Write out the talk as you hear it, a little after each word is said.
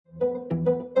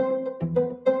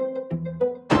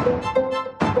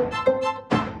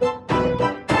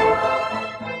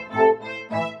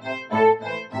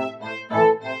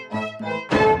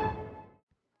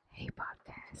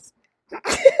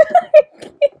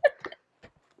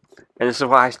And this is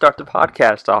why I start the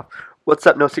podcast off. What's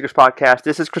up, No Secrets Podcast?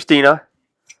 This is Christina.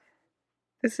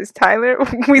 This is Tyler.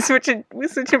 We switching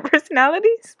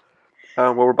personalities?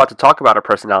 Well, we're about to talk about our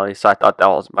personalities, so I thought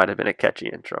that might have been a catchy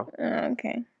intro.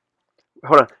 Okay.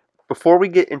 Hold on. Before we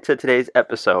get into today's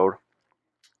episode,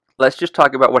 let's just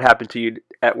talk about what happened to you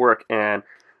at work and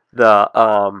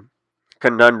the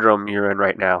conundrum you're in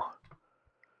right now.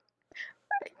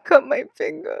 I cut my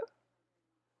finger.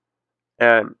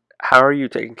 And how are you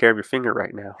taking care of your finger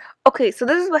right now? Okay, so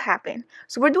this is what happened.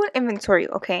 So we're doing inventory,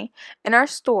 okay? And our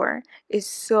store is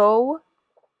so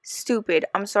stupid.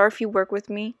 I'm sorry if you work with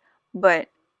me, but...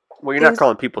 Well, you're not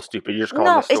calling people stupid. You're just calling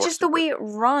the store it's just stupid. the way it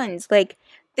runs. Like,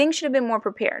 things should have been more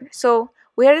prepared. So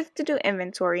we had to do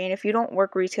inventory, and if you don't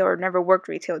work retail or never worked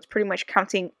retail, it's pretty much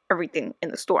counting everything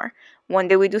in the store. One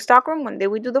day we do stockroom, one day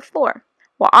we do the floor.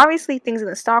 Well, obviously things in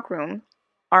the stockroom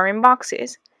are in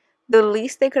boxes. The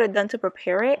least they could have done to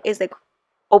prepare it is like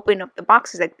open up the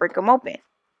boxes, like break them open.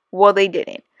 Well, they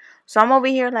didn't. So I'm over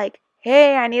here like,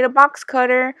 hey, I need a box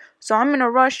cutter. So I'm in a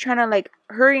rush trying to like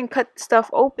hurry and cut stuff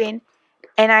open.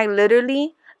 And I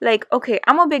literally, like, okay,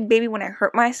 I'm a big baby when I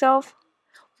hurt myself.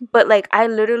 But, like, I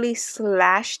literally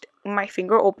slashed my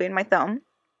finger open, my thumb.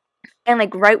 And,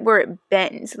 like, right where it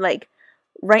bends. Like,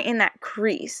 right in that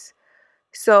crease.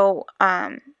 So,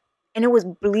 and it was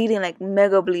bleeding, like,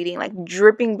 mega bleeding. Like,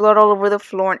 dripping blood all over the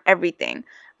floor and everything.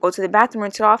 Go to the bathroom,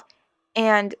 rinse it off.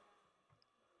 And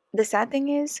the sad thing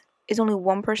is only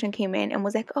one person came in and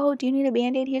was like, oh, do you need a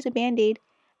Band-Aid? Here's a Band-Aid.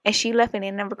 And she left and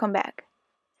they never come back.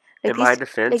 Like in my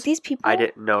defense, like these people, I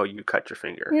didn't know you cut your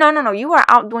finger. No. You were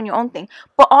out doing your own thing.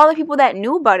 But all the people that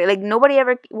knew about it, like nobody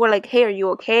ever were like, hey, are you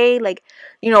okay? Like,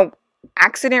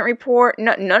 accident report.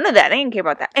 No, none of that. They didn't care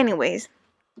about that. Anyways,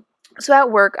 so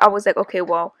at work, I was like, okay,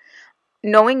 well,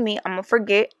 knowing me, I'm going to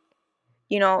forget,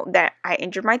 that I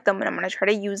injured my thumb and I'm going to try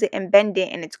to use it and bend it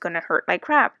and it's going to hurt like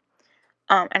crap.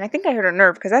 And I think I hurt a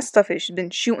nerve because that stuff has been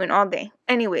shooting all day.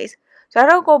 Anyways. So I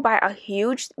had to go buy a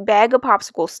huge bag of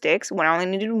popsicle sticks when I only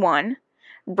needed one.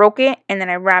 Broke it, and then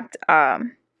I wrapped a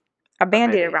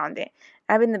Band-Aid around it.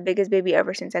 I've been the biggest baby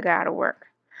ever since I got out of work.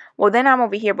 Well, then I'm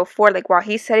over here before, like, while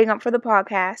he's setting up for the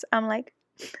podcast, I'm like,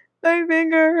 my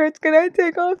finger hurts. Can I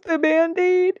take off the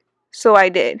Band-Aid? So I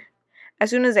did. As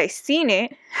soon as I seen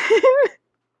it,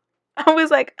 I was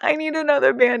like, I need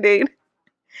another Band-Aid.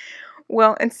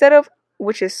 Well, instead of...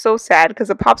 which is so sad because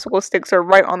the popsicle sticks are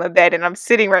right on the bed and I'm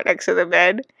sitting right next to the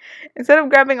bed. Instead of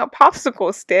grabbing a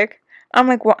popsicle stick, I'm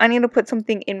like, well, I need to put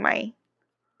something in my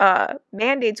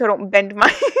Band-Aid so I don't bend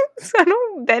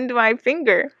my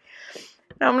finger.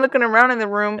 And I'm looking around in the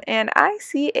room and I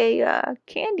see a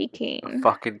candy cane. A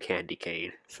fucking candy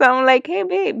cane. So I'm like, hey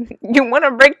babe, you want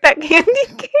to break that candy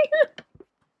cane?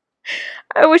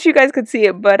 I wish you guys could see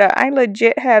it, but I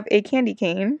legit have a candy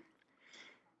cane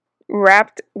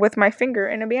wrapped with my finger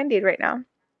in a Band-Aid right now.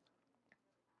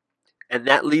 And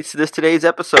that leads to today's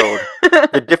episode.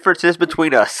 The differences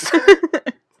between us.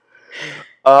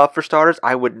 For starters,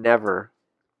 I would never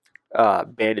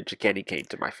bandage a candy cane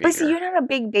to my finger. But see, you're not a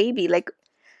big baby. Like,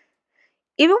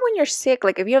 even when you're sick,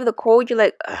 like, if you have the cold, you're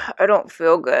like, I don't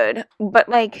feel good. But,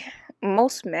 like,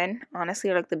 most men, honestly,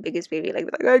 are like the biggest baby. Like,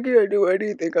 I can't do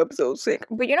anything. I'm so sick.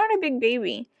 But you're not a big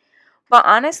baby. But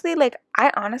honestly, like,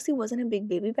 I honestly wasn't a big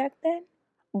baby back then.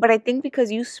 But I think because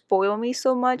you spoil me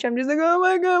so much, I'm just like, oh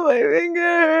my god, my finger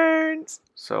hurts.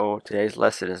 So today's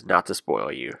lesson is not to spoil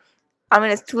you. I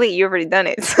mean, it's too late. You already done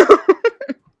it. So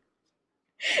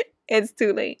it's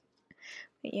too late.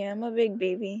 But yeah, I'm a big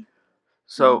baby.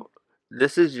 So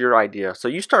this is your idea. So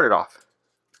you started off.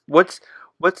 What's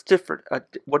different?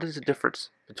 What is the difference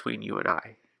between you and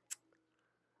I?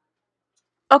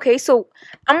 Okay, so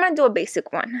I'm going to do a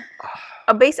basic one.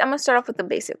 I'm going to start off with the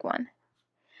basic one.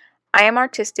 I am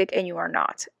artistic and you are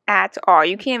not. At all.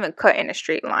 You can't even cut in a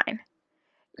straight line.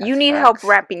 You need help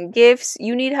wrapping gifts.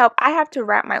 You need help. I have to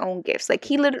wrap my own gifts. Like,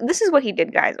 this is what he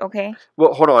did, guys, okay?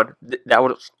 Well, hold on. That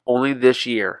was only this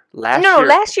year.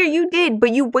 Last year you did,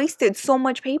 but you wasted so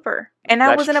much paper. And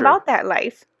I wasn't about that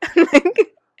life.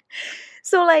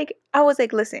 So, like, I was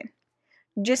like, listen.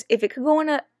 Just if it could go in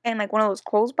like one of those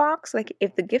clothes box, like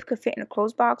if the gift could fit in a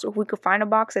clothes box, or if we could find a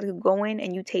box that could go in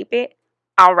and you tape it,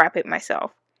 I'll wrap it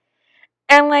myself.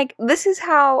 And like this is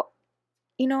how,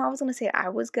 I was gonna say I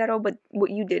was ghetto, but what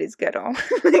you did is ghetto.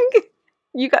 Like,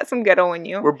 you got some ghetto in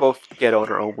you. We're both ghetto in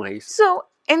our own ways. So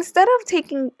instead of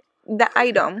taking the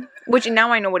item, which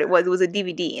now I know what it was a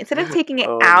DVD. Instead of taking it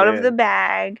out of the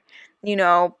bag,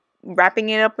 wrapping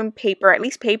it up in paper, at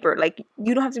least paper, like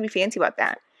you don't have to be fancy about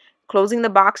that. Closing the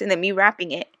box and then me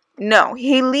wrapping it. No,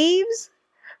 he leaves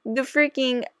the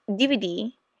freaking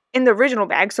DVD in the original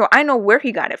bag, so I know where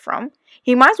he got it from.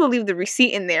 He might as well leave the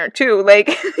receipt in there too. Like,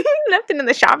 he left it in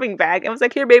the shopping bag and was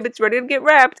like, here, babe, it's ready to get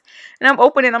wrapped. And I'm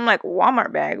opening, I'm like,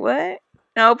 Walmart bag, what?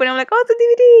 And I open it, I'm like, oh, it's a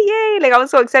DVD, yay. Like, I was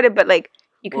so excited, but like,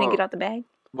 you couldn't get out the bag.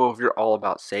 Well, if you're all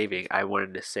about saving, I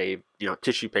wanted to save,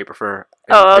 tissue paper for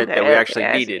an event that we actually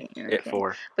needed it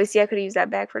for. But see, I could have used that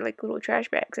bag for like little trash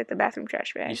bags, like the bathroom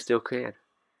trash bags. You still can.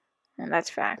 And that's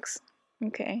facts.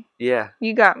 Okay. Yeah.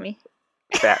 You got me.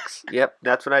 Facts. Yep,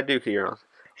 that's what I do here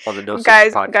on the No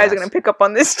Guys podcast. Guys are gonna pick up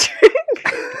on this trick.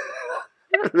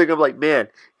 I think I'm like, man,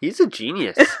 he's a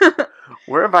genius.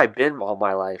 Where have I been all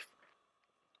my life?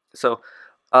 So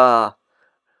I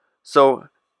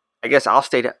guess I'll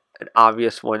state an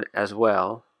obvious one as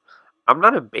well. I'm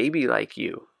not a baby like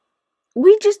you.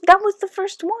 That was the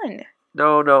first one.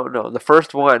 No. The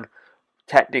first one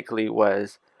technically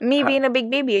was me being a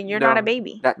big baby and you're not a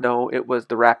baby. It was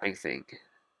the rapping thing.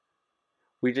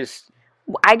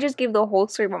 I just gave the whole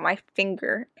story about my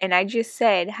finger, and I just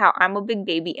said how I'm a big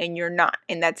baby and you're not,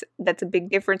 and that's a big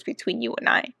difference between you and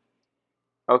I.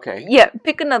 Okay. Yeah,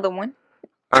 pick another one.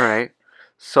 All right.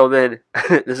 So then,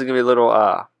 this is gonna be a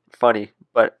little funny,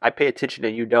 but I pay attention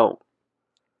and you don't.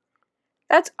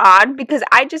 That's odd because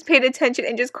I just paid attention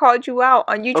and just called you out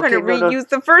on you trying to reuse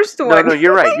the first one. No,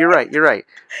 you're right.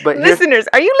 But listeners,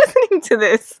 are you listening to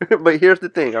this? But here's the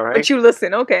thing, all right? But you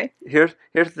listen, okay. Here's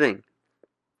the thing.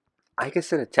 I can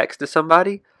send a text to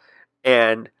somebody,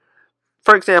 and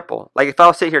for example, like if I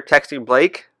was sitting here texting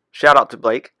Blake, shout out to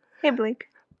Blake. Hey, Blake.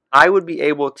 I would be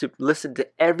able to listen to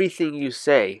everything you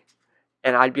say,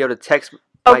 and I'd be able to text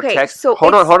my text. So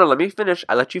hold on, let me finish.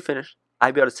 I let you finish.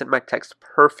 I'd be able to send my text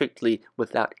perfectly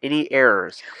without any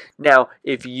errors. Now,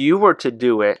 if you were to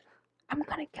do it, I'm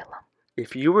gonna kill him.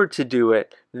 If you were to do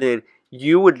it, then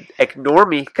you would ignore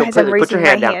me completely. Put your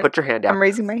hand down. Put your hand down. I'm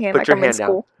raising my hand like I'm in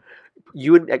school.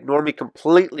 You would ignore me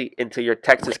completely until your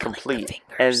text is complete.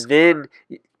 And then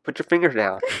put your fingers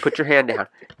down. Put your hand down.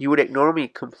 You would ignore me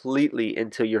completely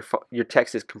until your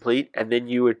text is complete, and then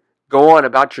you would go on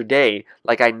about your day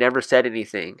like I never said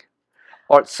anything.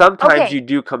 Or sometimes you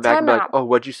do come back and be like, oh,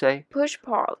 what'd you say? Push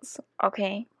pause.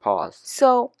 Okay. Pause.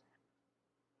 So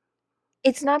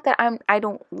it's not that I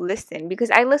don't listen,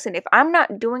 because I listen. If I'm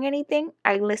not doing anything,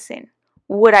 I listen.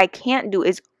 What I can't do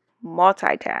is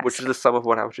multitask. Which is the sum of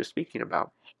what I was just speaking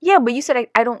about. Yeah, but you said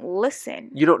I don't listen.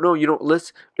 You don't know. You don't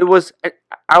listen.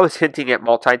 I was hinting at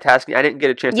multitasking. I didn't get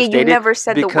a chance to state it. Yeah, you never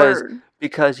said the word.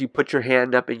 Because you put your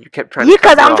hand up and you kept trying to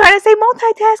because I'm trying to say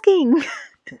multitasking.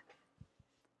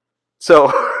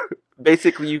 So,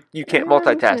 basically, you can't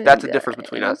multitask. That's the difference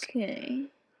between us. Okay.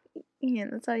 Yeah,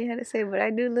 that's all you had to say, but I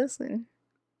do listen.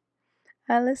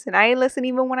 I listen. I listen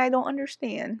even when I don't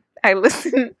understand. I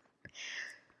listen.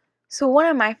 So one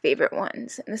of my favorite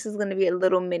ones, and this is going to be a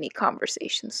little mini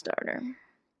conversation starter.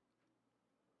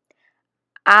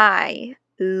 I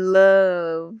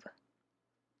love...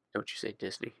 Don't you say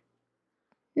Disney.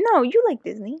 No, you like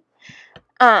Disney.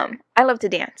 I love to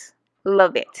dance.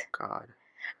 Love it. God.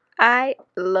 I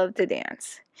love to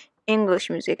dance. English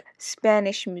music,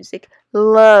 Spanish music,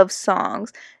 love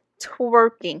songs,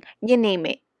 twerking, you name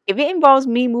it. If it involves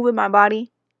me moving my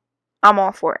body, I'm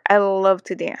all for it. I love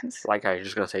to dance. Like I was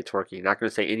just going to say twerking. You're not going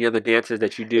to say any other dances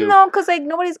that you do. No, because like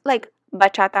nobody's like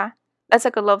bachata. That's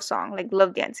like a love song, like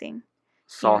love dancing.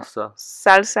 Salsa. You know,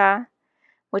 salsa,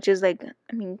 which is like,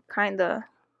 I mean, kind of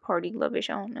party love-ish.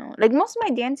 I don't know. Like most of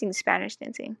my dancing is Spanish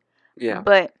dancing. Yeah.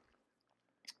 But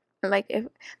like if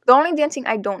the only dancing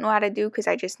I don't know how to do because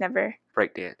I just never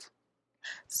break dance.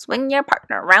 Swing your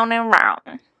partner round and round.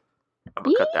 I'm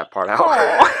gonna cut that part out.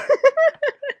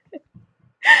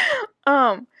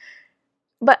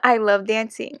 But I love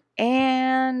dancing.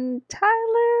 And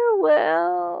Tyler,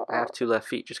 well, I have 2 left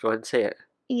feet. Just go ahead and say it.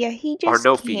 Yeah, he just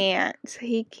can't.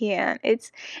 He can't.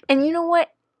 And you know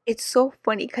what? It's so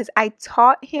funny because I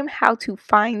taught him how to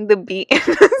find the beat in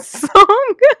the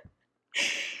song.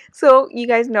 So you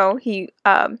guys know he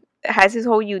has his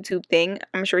whole YouTube thing.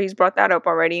 I'm sure he's brought that up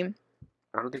already.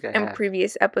 I don't think I have. In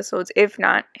previous episodes. If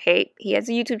not, hey, he has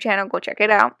a YouTube channel. Go check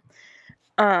it out.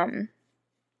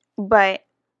 But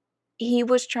he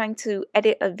was trying to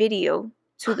edit a video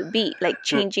to the beat, like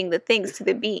changing the things to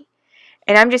the beat.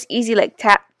 And I'm just easy like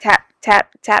tap, tap,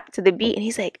 tap, tap to the beat. And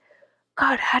he's like,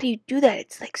 God, how do you do that?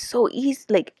 It's like so easy.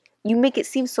 Like you make it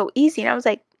seem so easy. And I was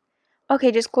like,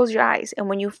 okay, just close your eyes. And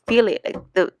when you feel it, like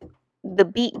the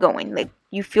beat going, like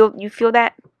you feel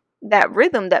that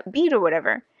rhythm, that beat or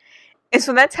whatever. And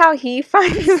so that's how he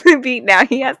finds the beat now.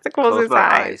 He has to close his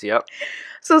eyes. Yep.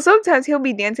 So sometimes he'll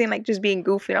be dancing like just being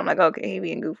goofy. And I'm like, okay, he's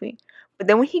being goofy. But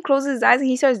then when he closes his eyes and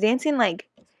he starts dancing, like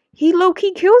he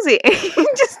low-key kills it. He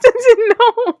just doesn't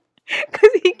know. because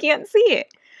he can't see it.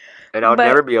 And I'll But-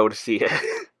 never be able to see it.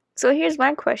 So here's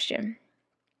my question.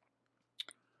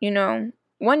 You know,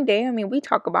 one day, I mean, we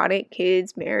talk about it,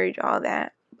 kids, marriage, all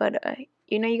that. But,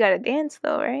 you know, you got to dance,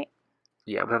 though, right?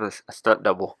 Yeah, I'm having a stunt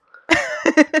double.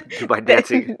 Do my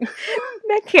dancing.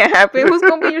 That can't happen. Who's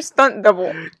going to be your stunt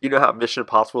double? You know how Mission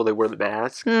Impossible, they wear the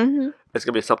mask? Mm-hmm. It's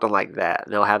going to be something like that.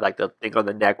 And they'll have like the thing on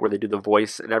the neck where they do the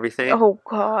voice and everything. Oh,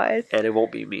 God. And it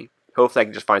won't be me. Hopefully I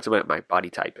can just find someone at my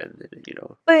body type and, you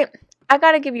know. But I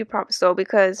got to give you props, though,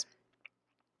 because,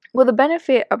 well, the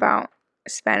benefit about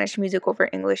Spanish music over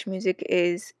English music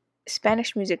is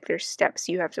Spanish music, there's steps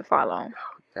you have to follow.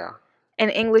 Yeah. In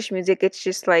English music, it's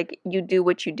just like you do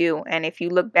what you do. And if you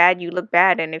look bad, you look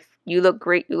bad. And if you look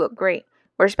great, you look great.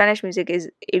 Where Spanish music is,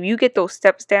 if you get those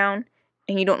steps down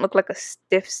and you don't look like a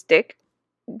stiff stick,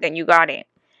 then you got it.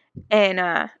 And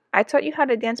I taught you how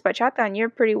to dance bachata, and you're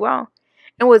pretty well.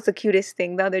 It was the cutest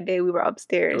thing. The other day we were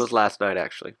upstairs. It was last night,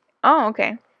 actually. Oh,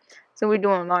 okay. So we're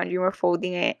doing laundry, we're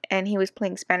folding it, and he was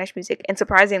playing Spanish music, and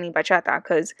surprisingly bachata,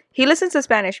 because he listens to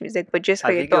Spanish music, but just I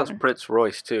think it was reggaeton. Prince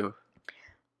Royce, too.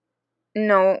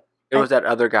 No, It was that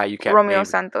other guy you kept Romeo naming.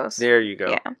 Santos. There you go.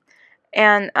 Yeah.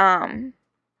 And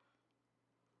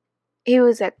he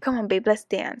was like, "Come on, babe, let's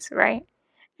dance," right?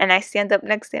 And I stand up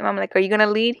next to him. I'm like, "Are you gonna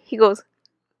lead?" He goes,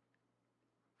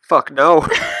 Fuck no.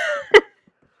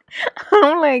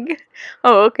 I'm like,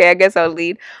 "Oh, okay, I guess I'll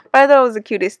lead." But I thought it was the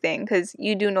cutest thing, because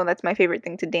you do know that's my favorite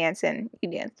thing to dance, and you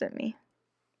danced with me.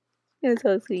 It was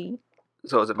so sweet.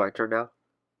 So is it my turn now?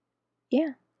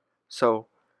 Yeah. So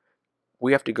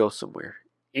we have to go somewhere.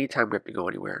 Anytime we have to go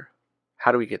anywhere.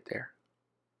 How do we get there?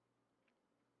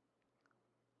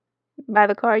 By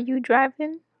the car you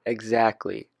driving?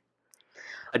 Exactly.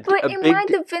 But in my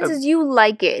defense, is you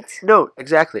like it. No,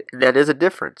 exactly. And that is a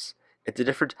difference. It's a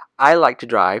difference. I like to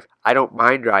drive. I don't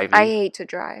mind driving. I hate to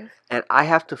drive. And I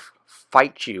have to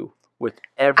fight you with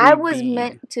every I was bead.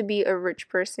 meant to be a rich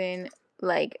person,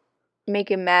 like,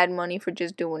 making mad money for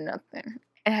just doing nothing.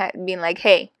 And being like,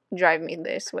 hey, drive me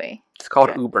this way. It's called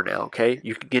Drive. Uber now, okay?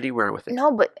 You can get anywhere with it.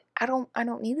 No, but I don't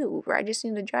need an Uber. I just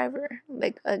need a driver.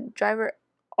 Like, a driver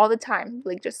all the time.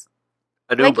 Like, just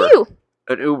An like Uber. you.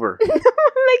 An Uber.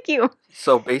 Like you.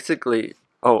 So basically,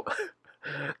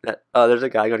 there's a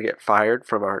guy going to get fired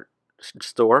from our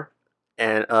store,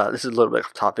 and this is a little bit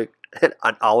off topic.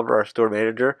 On Oliver, our store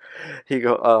manager, he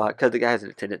because the guy has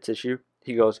an attendance issue.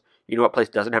 He goes, you know what place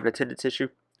doesn't have an attendance issue?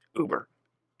 Uber.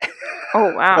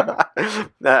 Oh, wow.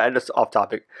 And it's off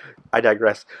topic. I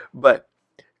digress. But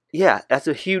yeah, that's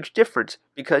a huge difference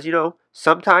because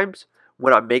sometimes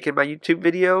when I'm making my YouTube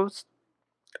videos,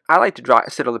 I like to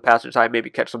sit on the passenger side, maybe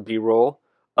catch some B-roll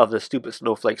of the stupid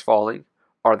snowflakes falling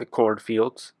or the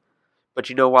cornfields. But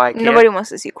you know why I can't? Nobody wants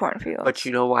to see cornfields. But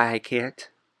you know why I can't?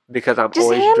 Because I'm just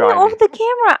always hand driving. me over the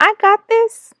camera. I got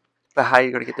this. But how are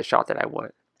you going to get the shot that I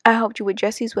want? I helped you with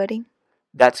Jesse's wedding.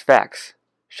 That's facts.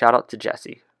 Shout out to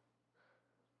Jesse.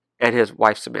 And his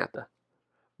wife, Samantha.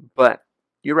 But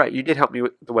you're right. You did help me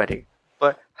with the wedding.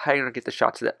 But how are you going to get the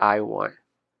shots that I want?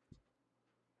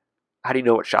 How do you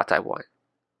know what shots I want?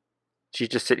 She's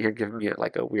just sitting here giving me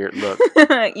like a weird look.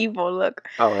 Evil look.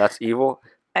 Oh, that's evil?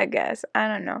 I guess. I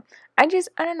don't know. I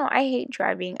don't know. I hate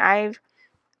driving. I've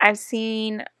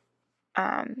seen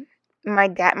my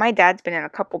dad's been in a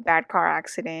couple bad car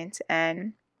accidents,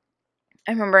 and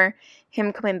I remember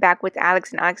him coming back with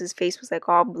Alex, and Alex's face was like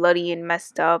all bloody and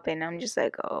messed up, and I'm just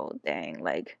like, oh dang,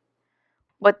 like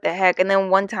what the heck. And then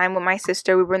one time with my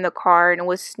sister, we were in the car and it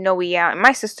was snowy out, and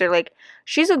my sister, like,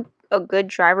 she's a good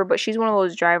driver, but she's one of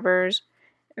those drivers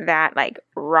that like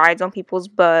rides on people's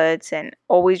butts and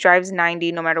always drives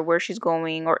 90 no matter where she's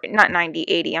going, or not 90,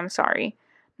 80, I'm sorry,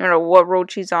 no matter what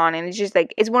road she's on. And it's just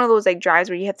like, it's one of those like drives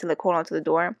where you have to like hold on to the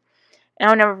door. And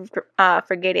I'll never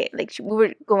forget it. Like, we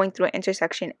were going through an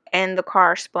intersection and the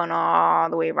car spun all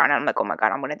the way around. And I'm like, oh my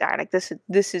god, I'm gonna die. Like, this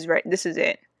is right. This is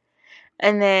it.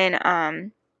 And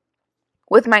then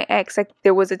with my ex, like,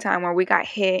 there was a time where we got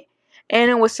hit and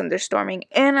it was thunderstorming,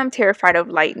 and I'm terrified of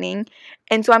lightning,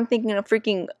 and so I'm thinking a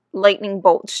freaking lightning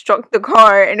bolt struck the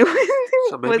car, and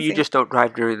so maybe you just don't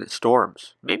drive during the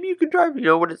storms. Maybe you can drive,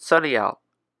 when it's sunny out.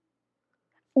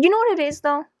 You know what it is,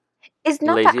 though? It's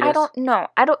not that I don't know.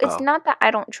 It's not that I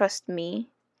don't trust me.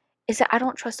 It's that I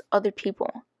don't trust other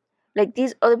people. Like,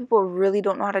 these other people really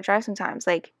don't know how to drive sometimes.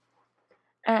 Like,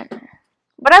 I don't know.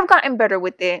 But I've gotten better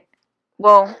with it.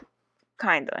 Well,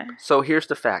 kinda. So here's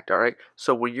the fact, all right?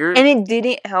 So when you're... And it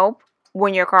didn't help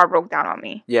when your car broke down on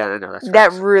me. Yeah, I know.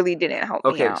 That really didn't help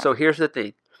me out. Okay, so here's the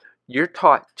thing. You're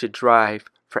taught to drive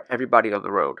for everybody on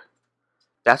the road.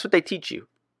 That's what they teach you.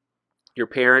 Your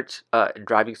parents in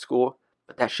driving school.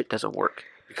 But that shit doesn't work.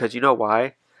 Because you know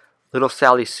why? little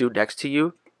Sally Sue next to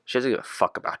you, she doesn't give a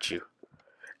fuck about you.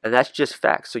 And that's just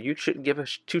facts. So you shouldn't give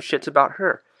two shits about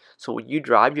her. So when you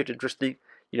drive, you have to just think,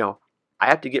 I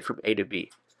have to get from A to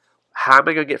B. How am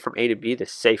I going to get from A to B the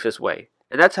safest way?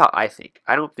 And that's how I think.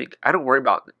 I don't worry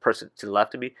about the person to the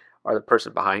left of me or the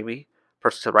person behind me,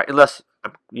 person to the right, unless,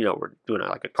 we're doing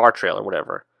like a car trail or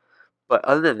whatever. But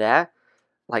other than that,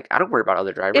 like, I don't worry about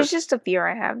other drivers. It's just a fear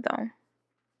I have, though.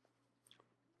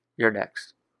 You're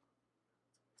next.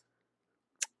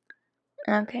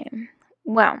 Okay.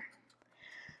 Well,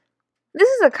 this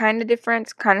is a kind of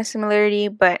difference, kind of similarity,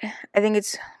 but I think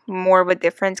it's more of a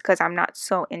difference because I'm not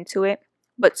so into it.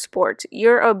 But sports.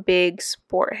 You're a big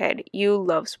sport head. You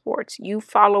love sports. You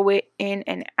follow it in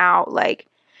and out. Like,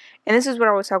 and this is what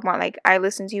I was talking about. Like, I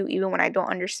listen to you even when I don't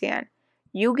understand.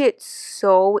 You get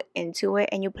so into it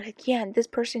and you'll be like, yeah, this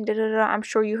person, da-da-da, I'm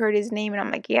sure you heard his name. And I'm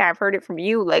like, yeah, I've heard it from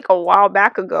you like a while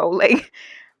back ago. Like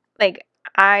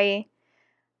I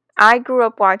grew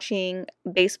up watching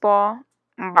baseball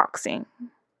and boxing.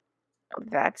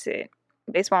 That's it.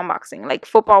 Baseball and boxing. Like,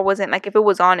 football wasn't, like, if it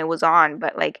was on, it was on.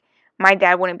 But, like, my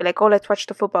dad wouldn't be like, oh, let's watch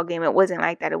the football game. It wasn't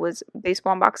like that. It was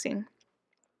baseball and boxing.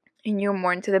 And you're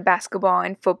more into the basketball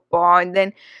and football. And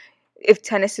then if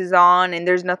tennis is on and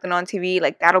there's nothing on TV,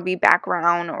 like, that'll be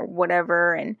background or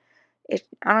whatever. And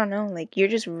I don't know, like, you're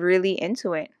just really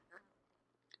into it.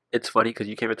 It's funny because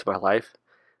you came into my life,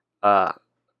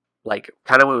 like,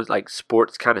 kind of when it was like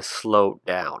sports kind of slowed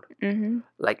down. Mm-hmm.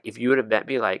 Like, if you would have met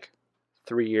me like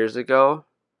 3 years ago,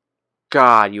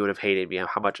 God, you would have hated me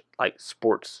how much like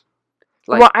sports.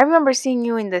 Like, well, I remember seeing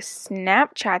you in the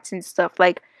Snapchats and stuff.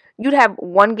 Like, you'd have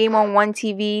one game on one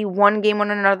TV, one game on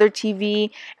another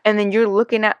TV, and then you're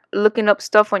looking up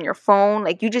stuff on your phone.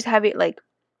 Like, you just have it like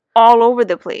all over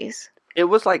the place. It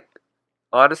was like,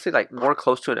 honestly, like more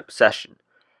close to an obsession,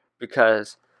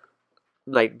 because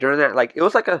like during that, like, it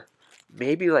was like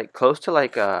maybe like close to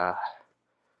like I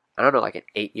don't know, like an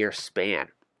 8-year span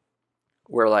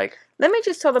where, like, let me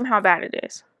just tell them how bad it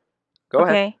is. Go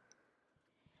ahead.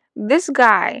 This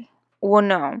guy will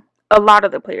know a lot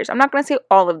of the players. I'm not going to say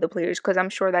all of the players because I'm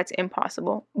sure that's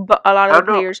impossible. But a lot of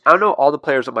the players. I don't know all the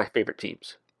players of my favorite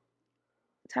teams.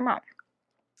 Time out.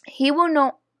 He will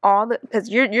know all the, because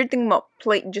you're thinking about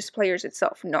just players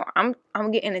itself. No, I'm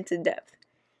getting into depth.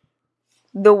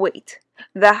 The weight,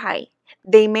 the height.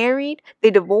 They married,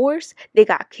 they divorced, they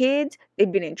got kids,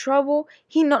 they've been in trouble.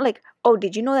 He know, like, oh,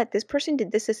 did you know that this person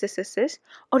did this?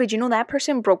 Oh, did you know that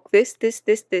person broke this?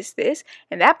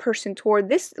 And that person tore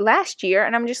this last year.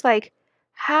 And I'm just like,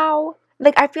 how?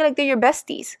 Like, I feel like they're your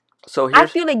besties. So I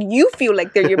feel like you feel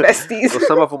like they're your besties. Well,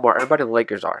 some of them are. Everybody in the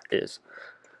Lakers is.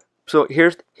 So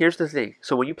here's the thing.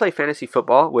 So when you play fantasy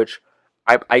football, which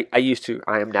I used to,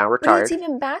 I am now retired. But it's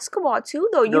even basketball too,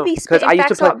 though. No, you be spitting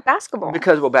facts about basketball.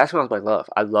 Because, well, basketball is my love.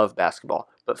 I love basketball.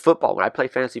 But football, when I play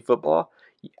fantasy football,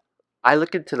 I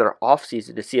look into their off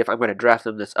season to see if I'm going to draft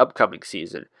them this upcoming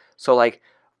season. So, like,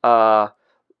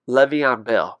 Le'Veon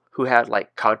Bell, who had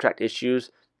like contract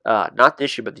issues, not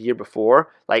this year but the year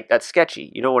before, like, that's sketchy.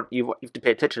 You know what? You have to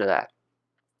pay attention to that.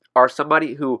 Or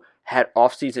somebody who had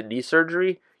off season knee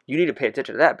surgery, you need to pay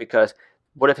attention to that, because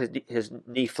what if his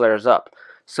knee flares up?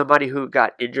 Somebody who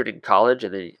got injured in college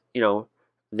and then,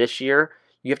 this year,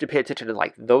 you have to pay attention to,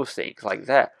 like, those things like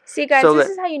that. See, guys, this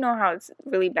is how you know how it's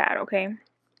really bad, okay?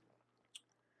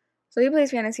 So he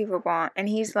plays fantasy football, and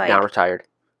he's like... Now retired.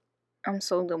 I'm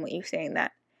so done with you saying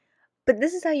that. But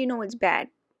this is how you know it's bad.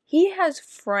 He has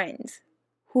friends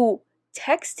who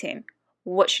text him,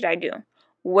 what should I do?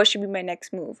 What should be my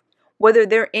next move? Whether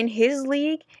they're in his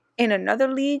league, in another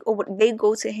league, or what, they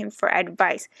go to him for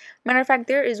advice. Matter of fact,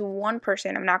 there is one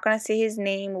person, I'm not going to say his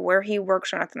name, where he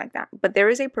works, or nothing like that, but there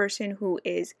is a person who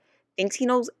thinks he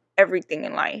knows everything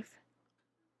in life.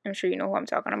 I'm sure you know who I'm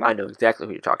talking about. I know exactly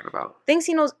who you're talking about. Thinks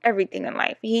he knows everything in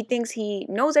life. He thinks he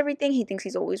knows everything. He thinks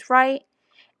he's always right.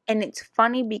 And it's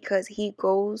funny because he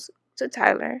goes to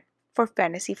Tyler for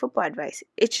fantasy football advice.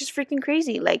 It's just freaking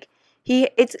crazy. Like,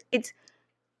 it's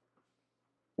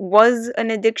was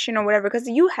an addiction or whatever, because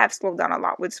you have slowed down a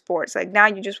lot with sports. Like, now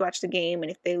you just watch the game,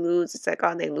 and if they lose, it's like,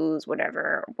 oh, they lose,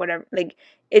 whatever. Like,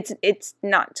 it's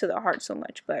not to the heart so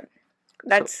much. But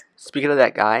that's... So, speaking of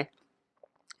that guy,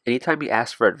 anytime he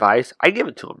asks for advice, I give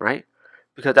it to him, right?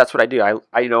 Because that's what I do. I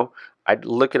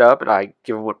look it up and I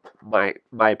give him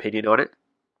my opinion on it.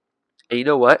 And you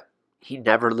know what? He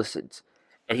never listens.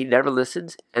 And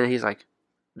and he's like,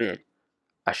 man,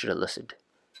 I should have listened.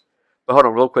 But hold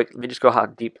on, real quick. Let me just go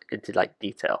deep into, like,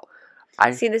 detail.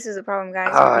 See, this is the problem,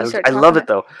 guys. I love it,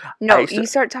 though. No, you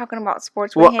start talking about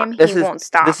sports with him, he won't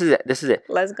stop. This is it.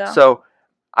 Let's go. So,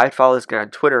 I follow this guy on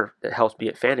Twitter that helps me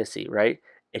at fantasy, right?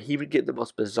 and he would give the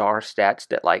most bizarre stats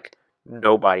that like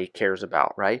nobody cares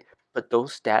about, right? But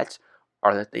those stats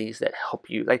are the things that help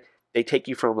you. Like they take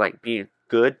you from like being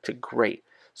good to great.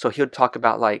 So he'll talk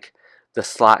about like the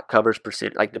slot covers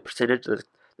percent, like the percentage of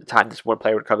the time this one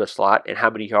player would cover the slot and how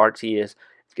many yards he is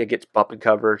against bump and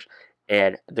covers,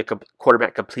 and the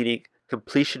quarterback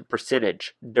completion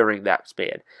percentage during that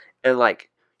span. And like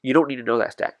you don't need to know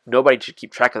that stat. Nobody should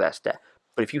keep track of that stat.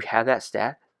 But if you have that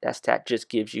stat just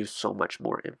gives you so much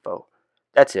more info.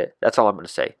 That's it. That's all I'm going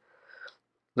to say.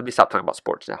 Let me stop talking about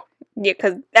sports now. Yeah,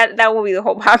 because that will be the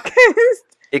whole podcast.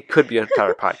 It could be an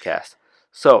entire podcast.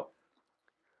 So,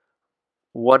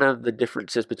 one of the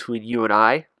differences between you and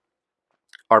I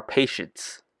are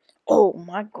patience. Oh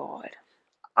my God.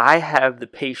 I have the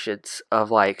patience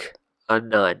of like a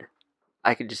nun.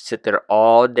 I can just sit there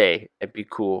all day and be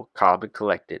cool, calm, and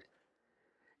collected.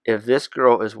 If this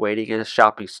girl is waiting in a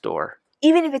shopping store,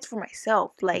 even if it's for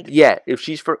myself, like yeah, if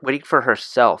she's waiting for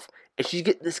herself and she's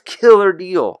getting this killer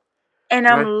deal, and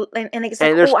I'm right? and it's like,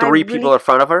 and there's three people in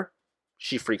front of her,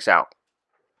 she freaks out.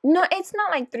 No, it's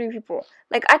not like 3 people.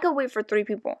 Like I could wait for 3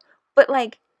 people, but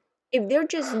like if they're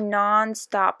just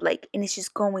nonstop, like, and it's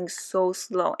just going so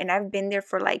slow, and I've been there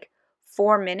for like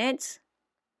 4 minutes.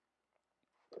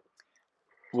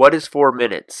 What is 4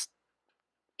 minutes?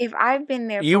 If I've been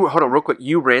there, hold on real quick.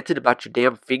 You ranted about your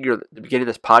damn finger at the beginning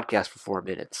of this podcast for 4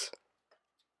 minutes.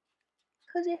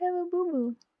 Cause you have a boo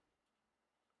boo.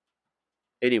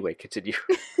 Anyway, continue.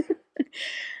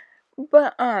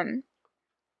 But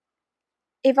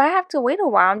if I have to wait a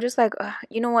while, I'm just like,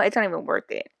 you know what? It's not even worth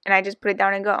it, and I just put it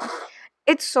down and go.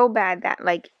 It's so bad that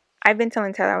like I've been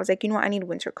telling Taylor, I was like, you know what? I need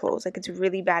winter clothes. Like it's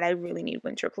really bad. I really need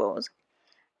winter clothes,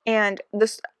 and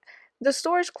the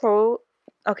store's clothes.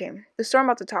 Okay, the store I'm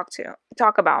about to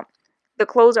talk about, the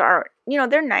clothes are,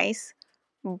 they're nice,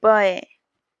 but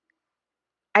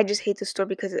I just hate the store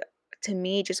because to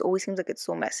me, it just always seems like it's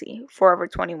so messy. Forever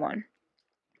 21.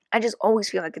 I just always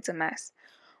feel like it's a mess.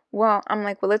 Well, I'm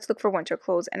like, well, let's look for winter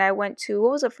clothes. And I went to,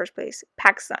 what was the first place?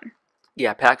 PacSun.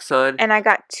 Yeah, PacSun. And I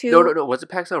got 2. No. Was it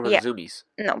PacSun or was it Zoomies?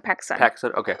 No, PacSun.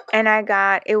 PacSun, okay. And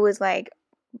it was like,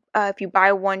 if you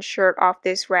buy 1 shirt off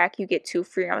this rack, you get 2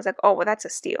 free. And I was like, oh, well, that's a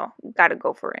steal. Gotta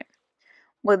go for it.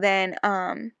 Well, then,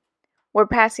 we're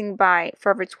passing by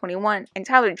Forever 21, and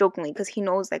Tyler jokingly, because he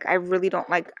knows, like, I don't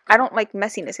like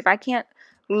messiness. If I can't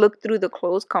look through the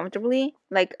clothes comfortably,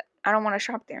 like, I don't want to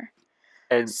shop there.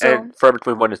 And Forever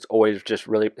 21 is always just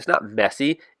really, it's not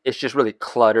messy, it's just really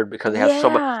cluttered because they have so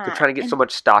much, they're trying to get so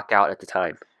much stock out at the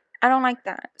time. I don't like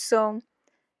that. So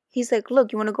he's like,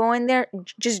 look, you want to go in there?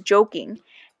 Just joking.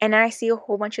 And then I see a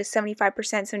whole bunch of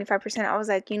 75%. I was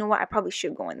like, you know what? I probably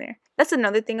should go in there. That's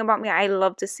another thing about me. I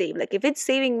love to save. Like, if it's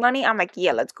saving money, I'm like,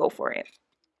 yeah, let's go for it.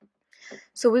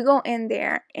 So we go in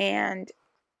there, and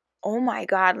oh my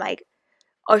God, like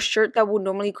a shirt that would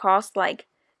normally cost like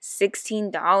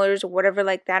 $16 or whatever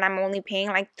like that, I'm only paying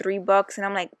like $3. And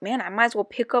I'm like, man, I might as well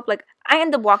pick up, like, I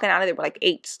end up walking out of there with like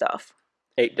 8 stuff.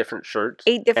 8 different shirts?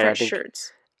 8 different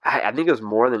shirts. I think it was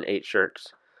more than 8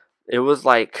 shirts. It was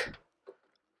like...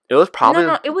 It was probably...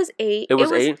 No, it was 8. It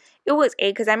was 8? It was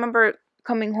 8 because I remember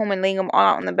coming home and laying them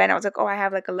all out on the bed. I was like, oh, I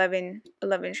have like 11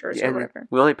 shirts or whatever.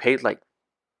 We only paid like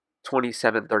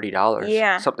 $27, $30.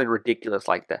 Yeah. Something ridiculous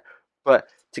like that. But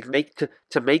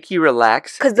to make you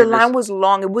relax... Because the line was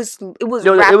long. It was wrapped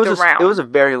around. It was a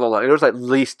very long line. There was like at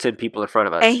least 10 people in front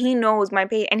of us. And he knows my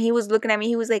patience. And he was looking at me.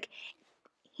 He was like...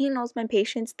 He knows my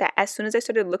patience that as soon as I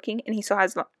started looking and he saw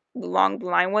how long the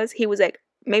line was, he was like,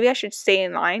 maybe I should stay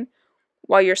in line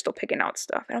while you're still picking out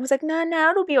stuff. And I was like,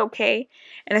 nah, it'll be okay.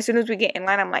 And as soon as we get in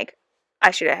line, I'm like, I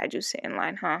should have had you sit in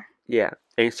line, huh? Yeah.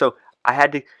 And so I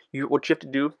had to, what you have to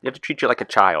do, you have to treat you like a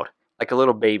child, like a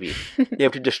little baby. You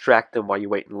have to distract them while you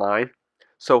wait in line.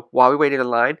 So while we waited in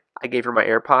line, I gave her my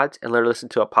AirPods and let her listen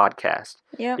to a podcast.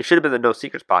 Yeah. It should have been the No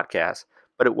Secrets podcast,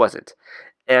 but it wasn't.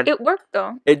 And it worked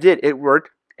though. It did. It worked.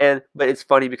 But it's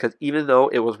funny because even though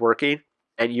it was working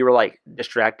and you were like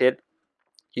distracted,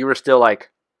 you were still like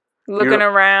looking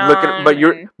around. But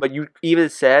you even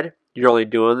said you're only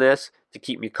doing this to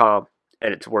keep me calm,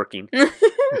 and it's working.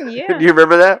 Yeah. Do you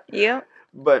remember that? Yeah.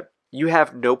 But you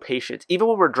have no patience, even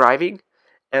when we're driving,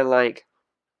 and like,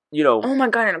 Oh my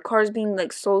God! And the car's being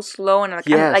like so slow, and like,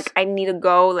 yes. I need to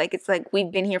go. Like it's like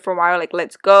we've been here for a while. Like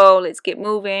let's go. Let's get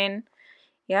moving.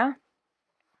 Yeah.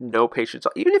 No patience.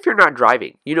 Even if you're not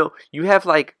driving, you have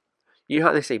like,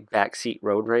 how they say backseat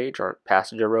road rage or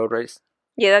passenger road rage?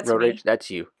 Yeah, that's road me. Rage. That's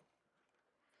you.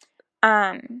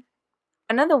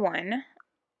 Another one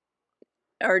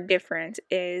or difference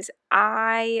is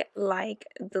I like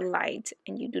the light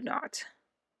and you do not.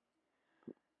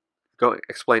 Go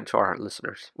explain to our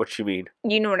listeners what you mean.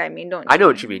 You know what I mean, don't you? I know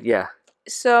what you mean, yeah.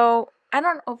 So, I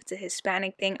don't know if it's a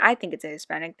Hispanic thing. I think it's a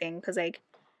Hispanic thing because, like,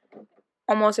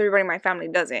 almost everybody in my family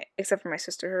does it, except for my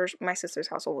sister. My sister's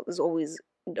household is always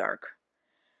dark.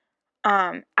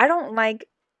 I don't like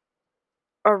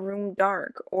a room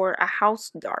dark or a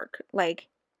house dark. Like,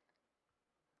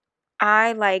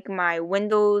 I like my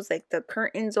windows, like the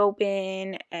curtains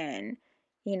open and,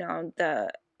 you know,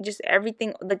 just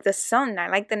everything, like the sun. I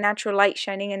like the natural light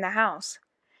shining in the house.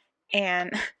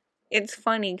 And it's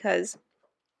funny because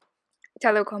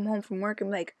Tyler will come home from work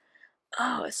and be like,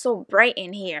 oh, it's so bright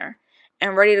in here.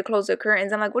 And ready to close the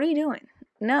curtains. I'm like, what are you doing?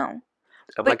 No.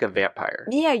 I'm like a vampire.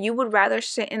 Yeah, you would rather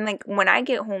sit and, like, when I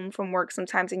get home from work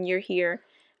sometimes and you're here,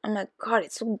 I'm like, God,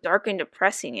 it's so dark and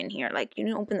depressing in here. Like, you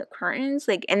didn't open the curtains?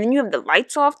 Like, and then you have the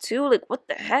lights off too? Like, what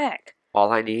the heck?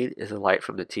 All I need is a light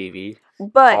from the TV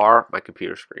or my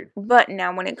computer screen. But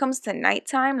now, when it comes to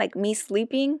nighttime, like me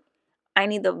sleeping, I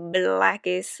need the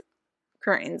blackest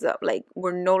curtains up, like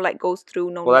where no light goes through,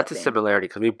 no. Well, that's nothing. a similarity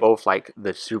because we both like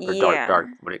the super dark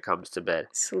when it comes to bed.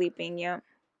 Sleeping, yeah.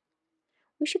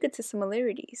 We should get to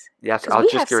similarities. Yes, I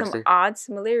was just curious. We have some odd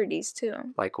similarities too.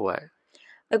 Like what?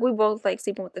 Like we both like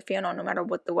sleeping with the fan on, no matter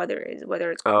what the weather is,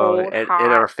 whether it's cold, hot.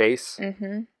 In our face.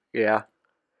 Mm-hmm. Yeah.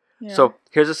 So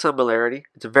here's a similarity.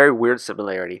 It's a very weird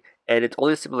similarity, and it's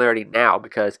only a similarity now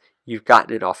because you've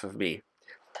gotten it off of me.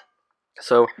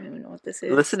 So, I don't even know what this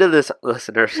is. Listen to this,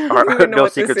 listeners. Our No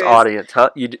Secrets audience,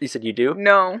 huh? You said you do?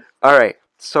 No. All right.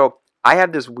 So, I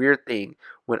have this weird thing.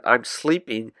 When I'm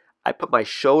sleeping, I put my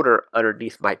shoulder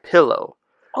underneath my pillow.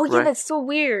 Oh, yeah, that's so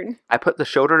weird. I put the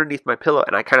shoulder underneath my pillow,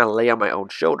 and I kind of lay on my own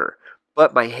shoulder.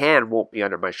 But my hand won't be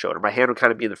under my shoulder. My hand will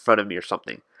kind of be in the front of me or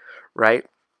something, right?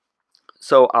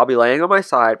 So, I'll be laying on my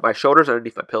side, my shoulder's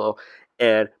underneath my pillow,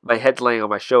 and my head's laying on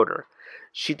my shoulder.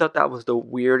 She thought that was the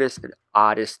weirdest and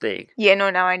oddest thing. Yeah, no,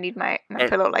 now I need my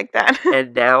pillow like that.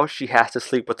 And now she has to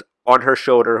sleep on her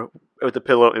shoulder with the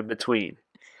pillow in between.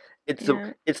 It's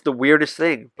the weirdest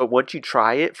thing. But once you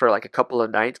try it for like a couple of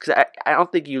nights, because I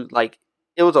don't think you like,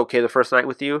 it was okay the first night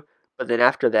with you, but then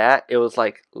after that, it was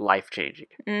like life-changing.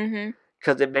 Mm-hmm.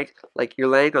 Because it makes, like, you're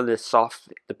laying on this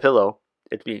the pillow,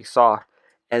 it's being soft,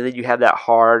 and then you have that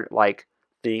hard, like,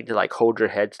 thing to, like, hold your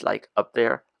head, like, up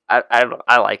there. I don't know,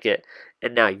 I like it.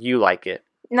 And now you like it.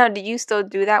 Now, do you still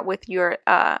do that with your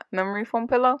memory foam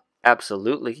pillow?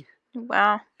 Absolutely.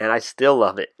 Wow. And I still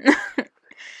love it.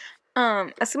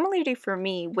 A similarity for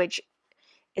me, which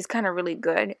is kind of really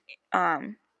good.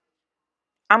 I'm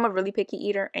a really picky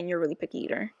eater, and you're a really picky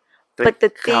eater. But the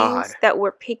things that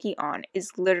we're picky on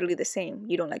is literally the same.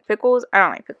 You don't like pickles. I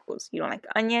don't like pickles. You don't like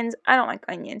onions. I don't like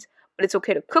onions. But it's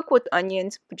okay to cook with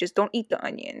onions, but just don't eat the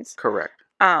onions. Correct.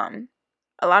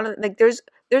 A lot of, like, there's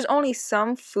only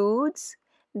some foods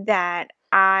that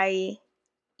I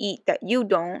eat that you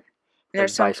don't. And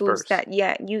there's some foods that,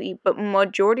 you eat. But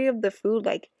majority of the food,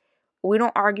 like, we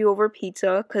don't argue over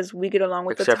pizza because we get along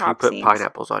with the toppings. Except you put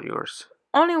pineapples on yours.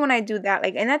 Only when I do that.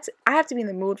 Like, and I have to be in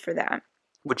the mood for that.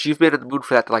 Which you've been in the mood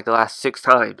for that like the last 6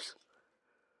 times.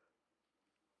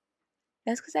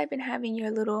 That's because I've been having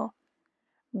your little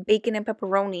bacon and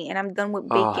pepperoni, and I'm done with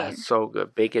bacon. Oh, that's so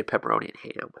good. Bacon, pepperoni,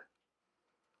 and ham.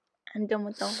 I'm done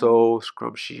with those. So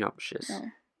scrumptious.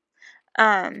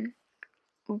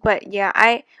 But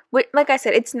yeah, like I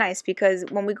said, it's nice because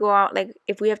when we go out, like,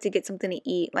 if we have to get something to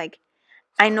eat, like,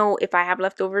 I know if I have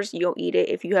leftovers, you'll eat it.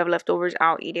 If you have leftovers,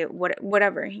 I'll eat it.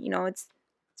 Whatever, you know, it's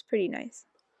pretty nice.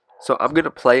 So I'm gonna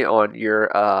play on your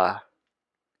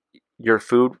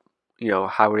food, you know,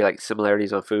 how we like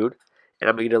similarities on food, and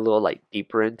I'm gonna get a little like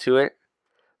deeper into it.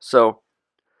 So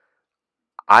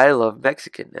I love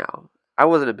Mexican now. I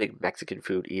wasn't a big Mexican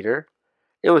food eater.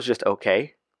 It was just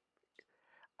okay.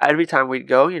 Every time we'd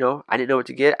go, you know, I didn't know what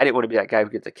to get. I didn't want to be that guy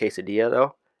who gets a quesadilla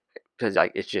though, because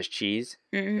like it's just cheese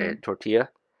and tortilla.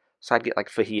 So I'd get like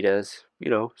fajitas,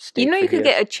 you know, steak. You know, you fajitas. could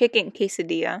get a chicken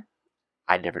quesadilla.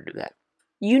 I never do that.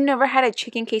 You never had a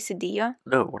chicken quesadilla?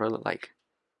 No, what do I look like?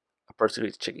 A person who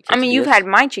eats chicken quesadillas? I mean, you've had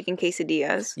my chicken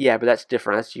quesadillas. Yeah, but that's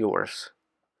different. That's yours.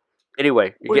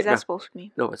 Anyway. What is that supposed to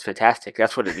mean? No, it's fantastic.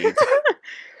 That's what it means.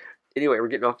 Anyway, we're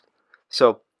getting off.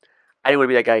 So, I didn't want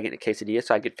to be that guy getting a quesadilla,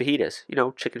 so I get fajitas. You know,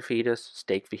 chicken fajitas,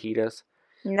 steak fajitas.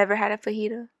 Never had a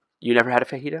fajita? You never had a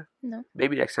fajita? No.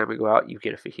 Maybe next time we go out, you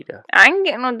get a fajita. I ain't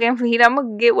getting no damn fajita. I'm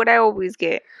going to get what I always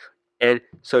get. And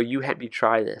so you had me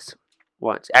try this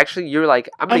once. Actually, you're like,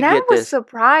 I'm going to get this. And I was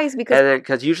surprised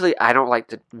because usually I don't like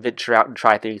to venture out and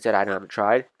try things that I haven't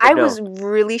tried. I was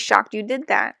really shocked you did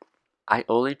that. I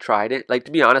only tried it, like,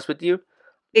 to be honest with you.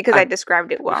 Because I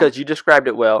described it well. Because you described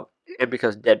it well, and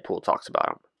because Deadpool talks about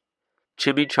them.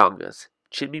 Chimichangas.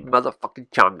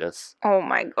 chimichangas. Oh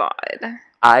my god.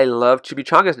 I love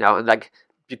chimichangas now, and like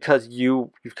because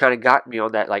you've kind of got me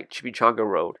on that like chimichanga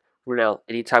road. Where now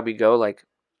anytime we go, like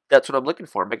that's what I'm looking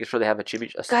for, making sure they have a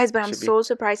chimichanga. Guys, but I'm so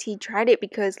surprised he tried it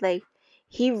because like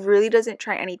he really doesn't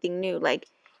try anything new. Like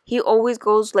he always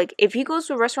goes like if he goes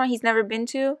to a restaurant he's never been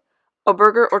to, a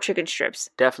burger or chicken strips.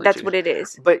 Definitely, that's what it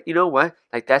is. But you know what?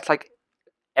 Like that's like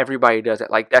everybody does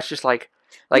it. Like that's just like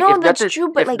no, if that's nothing,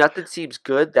 true. But if like nothing seems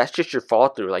good, that's just your fall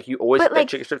through. Like you always but get like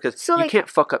chicken strips because so you like can't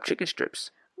fuck up chicken strips.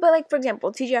 but like for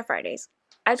example, TGI Fridays.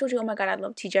 I told you, oh my god, I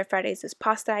love TGI Fridays. This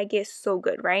pasta I get is so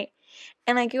good, right?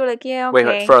 And like you were like, yeah, okay.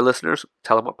 Wait, for our listeners,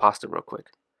 tell them what pasta real quick.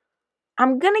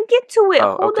 I'm gonna get to it.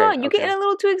 Oh, Hold okay, on, you're getting a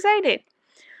little too excited.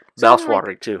 Mouth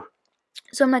watering too.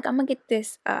 So I'm like, I'm gonna get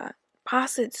this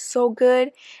pasta. It's so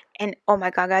good. And oh my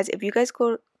god, guys, if you guys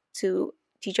go to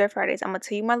TGI Fridays, I'm gonna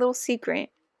tell you my little secret.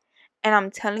 And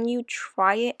I'm telling you,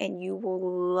 try it and you will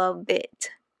love it.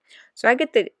 So I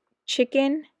get the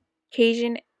chicken,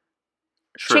 Cajun,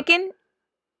 Shrimp.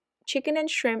 chicken and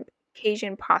shrimp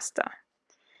Cajun pasta,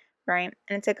 right?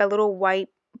 And it's like a little white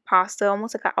pasta,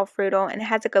 almost like an Alfredo, and it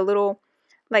has like a little,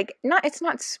 like it's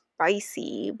not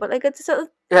spicy, but like it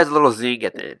has a little zing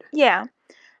at the end. Yeah,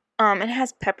 and it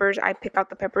has peppers. I pick out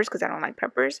the peppers because I don't like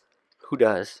peppers. Who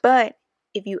does? But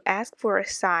if you ask for a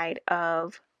side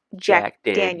of Jack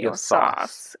Daniel's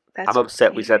sauce, I'm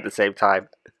upset we said at the same time.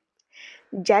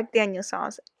 Jack Daniel's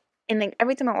sauce, and like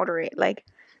every time I order it, like.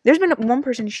 There's been one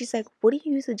person, she's like, what do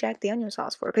you use the Jack Daniel's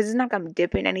sauce for? Because it's not like I'm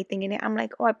dipping anything in it. I'm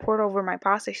like, oh, I poured over my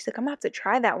pasta. She's like, I'm going to have to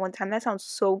try that one time. That sounds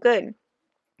so good.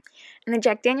 And the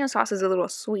Jack Daniel's sauce is a little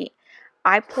sweet.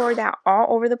 I pour that all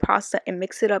over the pasta and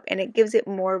mix it up. And it gives it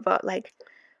more of a, like...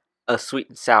 a sweet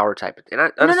and sour type of thing. No.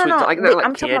 Like I'm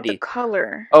candy. talking about the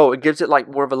color. Oh, it gives it like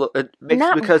more of a little...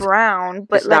 Not because brown,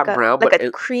 but it's like not brown, like but a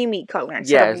creamy color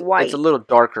instead of white. It's a little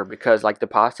darker because like the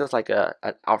pasta is like an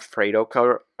Alfredo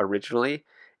color originally.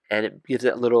 And it gives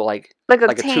it a little like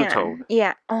a two tone.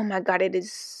 Yeah. Oh my god, it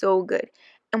is so good.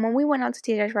 And when we went out to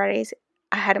TGI Fridays,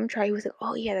 I had him try. He was like,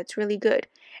 "Oh yeah, that's really good."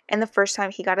 And the first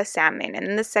time he got a salmon, and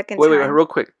then the second time. Wait, real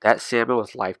quick. That salmon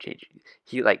was life changing.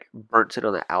 He like burnt it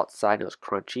on the outside. It was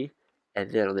crunchy,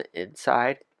 and then on the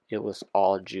inside, it was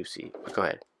all juicy. Go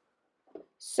ahead.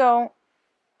 So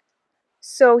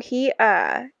he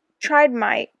tried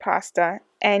my pasta,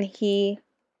 and he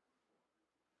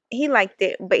liked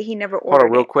it, but he never ordered it.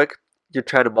 Hold on, real quick. You're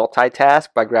trying to multitask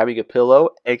by grabbing a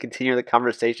pillow and continue the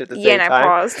conversation at the same time. Yeah, and I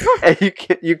paused.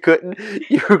 And you couldn't.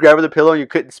 You were grabbing the pillow and you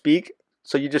couldn't speak,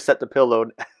 so you just set the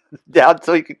pillow down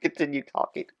so you could continue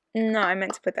talking. No, I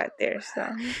meant to put that there,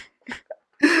 so.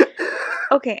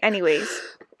 Okay, anyways.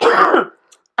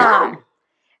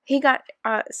 He got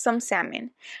some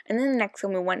salmon. And then the next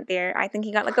time we went there, I think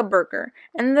he got like a burger.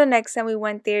 And then the next time we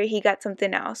went there, he got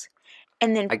something else.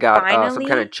 And then I got finally, some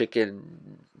kind of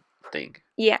chicken thing.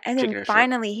 Yeah, and then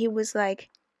finally he was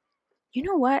like, you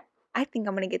know what? I think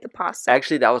I'm going to get the pasta.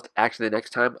 Actually, that was the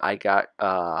next time I got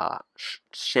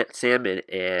salmon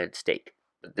and steak.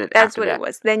 That's what it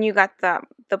was. Then you got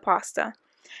the pasta.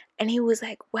 And he was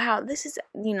like, wow, this is,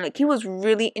 like he was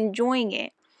really enjoying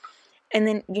it. And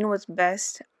then, you know what's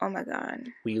best? Oh my God.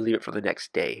 Will you leave it for the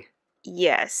next day?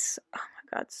 Yes. Oh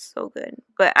my God, so good.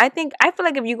 But I feel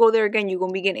like if you go there again, you're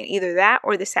going to be getting either that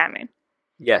or the salmon.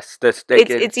 Yes, the steak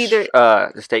it's either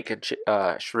the steak and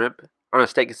shrimp, or the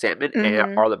steak and salmon,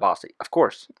 and or the pasta. Of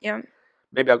course. Yeah.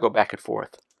 Maybe I'll go back and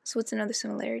forth. So what's another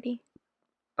similarity?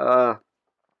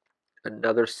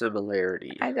 Another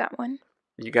similarity. I got one.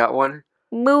 You got one?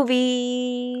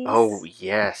 Movies. Oh,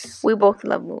 yes. We both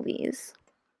love movies.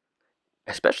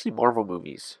 Especially Marvel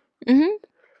movies. Mm-hmm.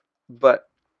 But,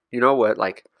 you know what?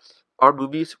 Like, our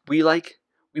movies, we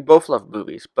both love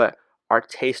movies, but our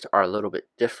tastes are a little bit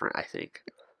different, I think.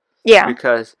 Yeah.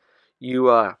 Because you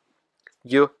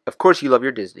of course you love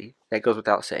your Disney. That goes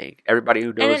without saying. Everybody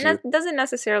who knows and it doesn't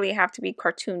necessarily have to be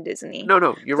cartoon Disney.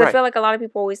 No, you're right. I feel like a lot of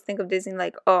people always think of Disney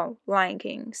like, oh, Lion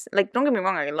King. Like, don't get me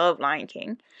wrong, I love Lion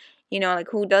King. Like,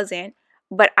 who doesn't?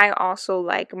 But I also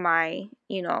like my,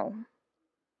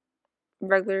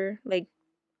 regular, like,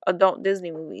 adult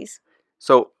Disney movies.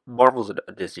 So, Marvel's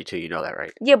a Disney too, you know that,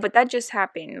 right? Yeah, but that just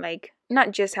happened. Like,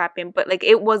 not just happened, but, like,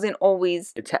 it wasn't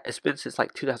always... It's been since,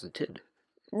 like, 2010.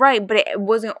 Right, but it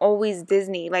wasn't always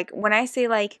Disney. Like, when I say,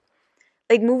 like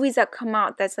movies that come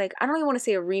out that's, like, I don't even want to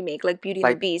say a remake, like Beauty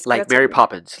and the Beast. Like Mary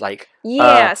Poppins, like...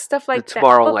 Yeah, stuff like that.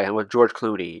 Tomorrowland with George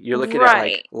Clooney. You're looking at,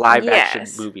 like, live-action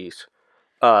movies.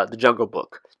 The Jungle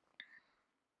Book.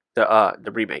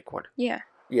 The remake one. Yeah.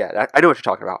 Yeah, I know what you're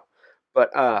talking about.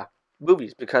 But,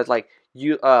 movies, because, like,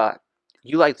 you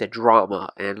like the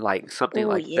drama and, like, something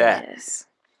like that.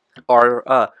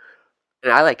 Or,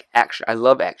 And I like action. I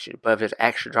love action, but if there's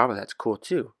action drama, that's cool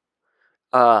too.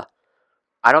 Uh,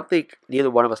 I don't think neither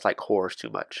one of us like horrors too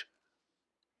much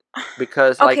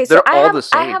because Okay, like so they're all the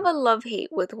I have same. a love hate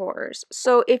with horrors.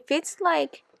 So if it's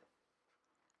like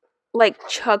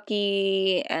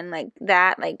Chucky and like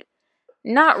that, like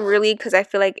not really, because I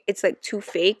feel like it's like too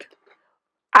fake.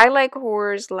 I like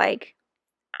horrors like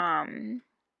um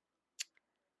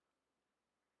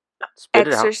Spit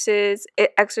it out. Oh,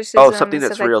 exorcism something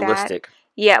and stuff that's like that. realistic.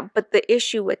 Yeah, but the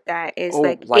issue with that is Oh,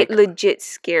 like it like legit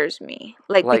scares me.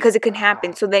 Like like because it can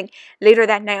happen. So then later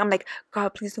that night I'm like,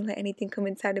 God, please don't let anything come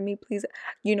inside of me. Please,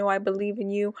 you know I believe in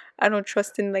you. I don't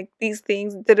trust in like these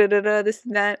things. Da da da da. This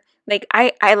and that. Like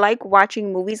I like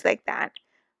watching movies like that.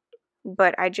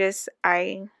 But I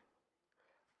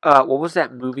what was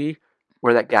that movie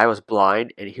where that guy was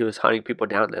blind and he was hunting people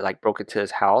down and they like broke into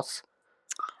his house?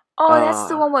 oh, that's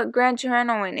the Uh one with Gran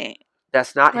Torino in it.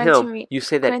 that's not Gran him. Torino. You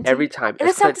say that Gran every Torino. time. Is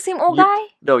It's that not Clint. the same old You guy?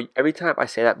 no. Every time I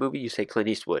say that movie, you say Clint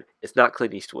Eastwood. It's not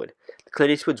Clint Eastwood.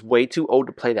 Clint Eastwood's way too old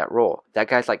to play that role. That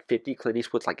guy's like 50. Clint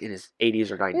Eastwood's like in his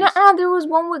 80s or 90s. Nuh-uh, there was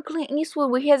one with Clint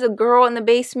Eastwood where he has a girl in the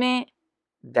basement.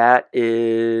 That's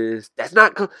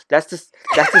not that's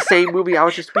the same movie I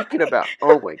was just speaking about.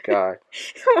 Oh my god.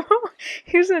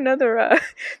 Here's another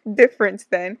difference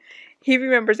then. He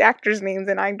remembers actors' names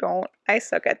and I don't. I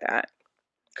suck at that.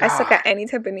 I suck at God. any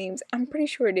type of names. I'm pretty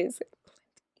sure it is.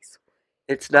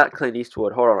 It's not Clint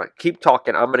Eastwood. Hold on. Keep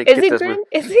talking. I'm gonna Is get it this movie.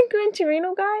 Is it Gran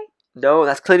Torino guy? No,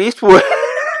 that's Clint Eastwood.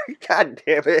 God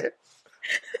damn it.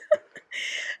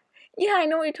 Yeah, I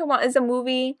know what you're talking about. It's a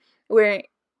movie where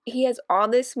he has all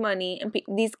this money and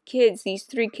these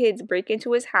three kids break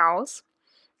into his house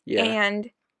Yeah. and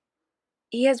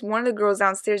he has one of the girls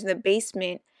downstairs in the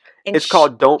basement. And It's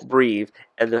called Don't Breathe,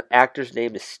 and the actor's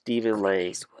name is Stephen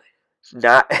Lang.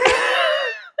 Not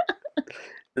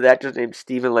the actor's name is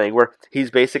Stephen Lang, where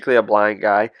he's basically a blind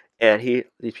guy, and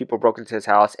these people broke into his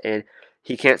house, and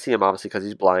he can't see him obviously because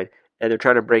he's blind, and they're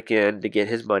trying to break in to get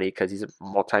his money because he's a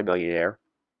multimillionaire,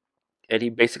 and he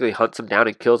basically hunts them down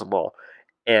and kills them all.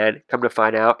 And come to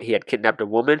find out, he had kidnapped a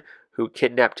woman who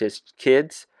kidnapped his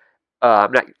kids.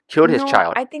 Not killed his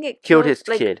child. I think it Killed his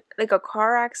like, kid. like a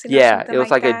car accident. Yeah, or something it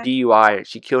was like like that. a DUI, and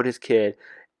she killed his kid,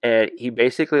 and he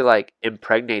basically like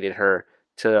impregnated her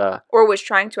to. Or was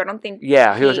trying to. I don't think.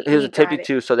 Yeah, he was got attempting it.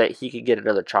 to so that he could get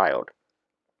another child.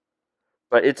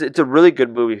 But it's a really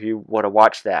good movie if you want to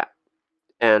watch that,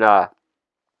 and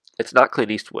it's not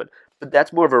Clint Eastwood, but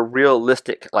that's more of a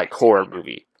realistic like horror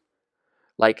movie.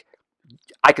 Like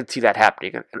I could see that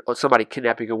happening, somebody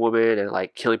kidnapping a woman and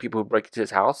like killing people who break into his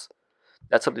house.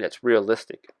 That's something that's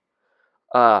realistic.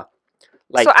 Like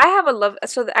So I have a love.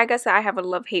 So I guess I have a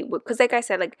love hate with because, like I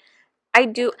said, like I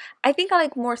do. I think I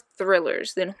like more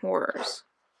thrillers than horrors.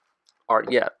 are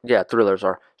yeah thrillers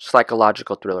are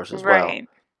psychological thrillers as Right.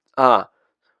 well.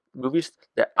 Movies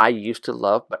that I used to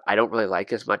love but I don't really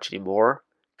like as much anymore,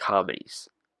 comedies,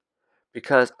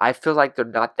 because I feel like they're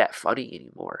not that funny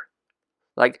anymore.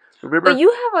 Like remember? But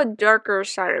you have a darker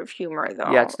side of humor,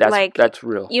 though. Yeah, that's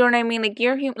real. You know what I mean? Like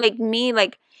like me,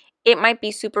 like it might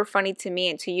be super funny to me,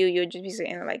 and to you, you'll just be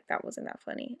saying like that wasn't that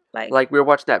funny. Like we were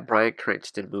watching that Bryan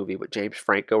Cranston movie with James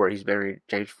Franco where he's married.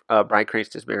 Bryan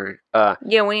Cranston's married. Yeah,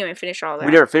 we didn't even finish all that.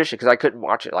 We never finished it because I couldn't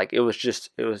watch it. Like it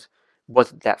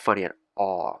wasn't that funny at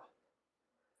all.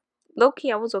 Low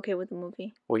key, I was okay with the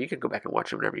movie. Well, you can go back and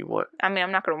watch it whenever you want. I mean,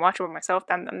 I'm not gonna watch it by myself.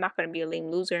 I'm not gonna be a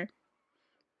lame loser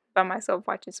by myself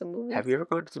watching some movies. Have you ever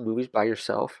gone to the movies by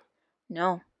yourself?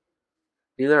 No.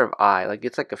 Neither have I. Like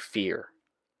it's like a fear.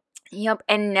 Yep.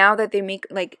 And now that they make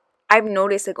like I've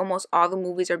noticed like almost all the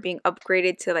movies are being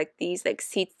upgraded to like these like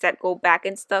seats that go back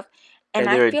and stuff. And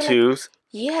they're in twos.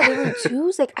 Yeah, they're in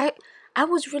twos. Like I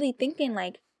was really thinking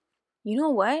like, you know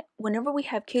what? Whenever we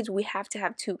have kids, we have to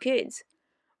have two kids.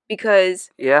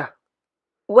 Because yeah,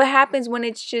 what happens when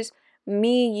it's just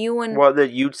me, you, and well, then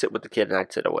you'd sit with the kid and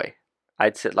I'd sit away.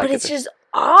 I'd sit like. But it's just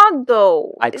odd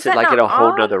though. I'd sit like in a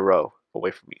whole nother row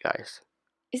away from you guys.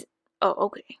 Oh,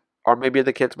 okay. Or maybe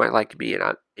the kids might like me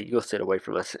and you'll sit away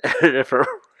from us in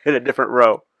a different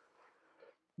row.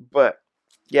 But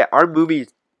yeah, our movie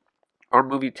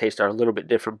tastes are a little bit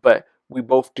different, but we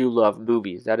both do love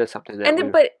movies. That is something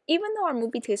that. But even though our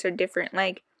movie tastes are different,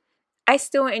 like I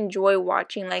still enjoy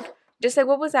watching like just like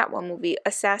what was that one movie?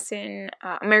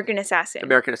 American Assassin.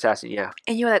 American Assassin, yeah.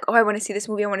 And you're like, oh, I want to see this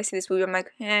movie. I'm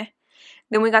like, eh.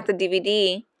 Then we got the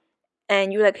DVD,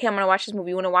 and you're like, hey, I'm gonna watch this movie.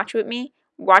 You wanna watch it with me?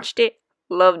 Watched it,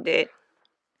 loved it.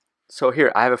 So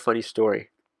here, I have a funny story.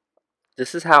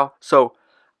 This is how. So,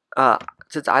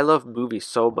 since I love movies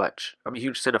so much, I'm a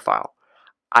huge cinephile.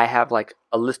 I have like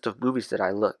a list of movies that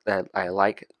I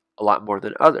like a lot more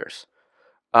than others.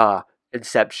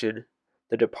 Inception,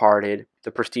 The Departed,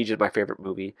 The Prestige is my favorite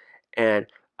movie, and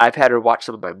I've had her watch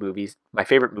some of my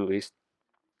favorite movies,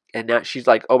 and now she's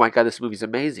like, "Oh my god, this movie's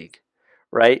amazing,"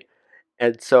 right?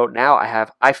 And so now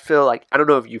I feel like, I don't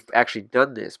know if you've actually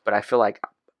done this, but I feel like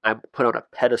I'm put on a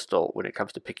pedestal when it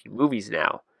comes to picking movies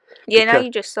now. Yeah, now you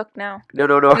just suck now. No.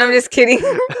 No, I'm just kidding.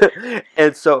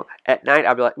 And so at night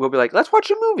we'll be like, let's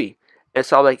watch a movie. And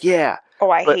so I'm like, yeah.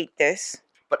 Oh, I hate this.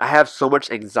 But I have so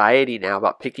much anxiety now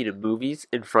about picking movies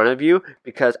in front of you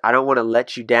because I don't want to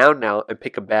let you down now and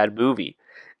pick a bad movie.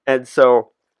 And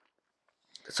so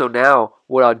now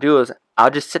what I'll do is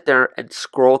I'll just sit there and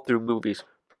scroll through movies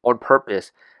on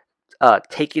purpose,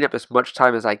 taking up as much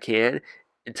time as I can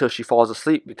until she falls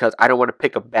asleep because I don't want to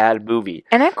pick a bad movie.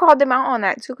 And I called them out on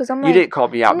that too because I'm like... You didn't call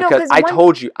me out because I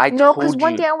told you. No, because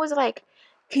one day I was like,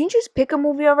 can you just pick a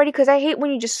movie already? Because I hate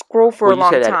when you just scroll for a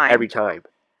long time. That every time.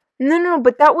 No,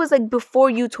 but that was like before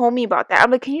you told me about that.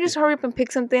 I'm like, can you just hurry up and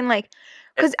pick something? Like,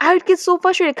 because I would get so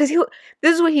frustrated because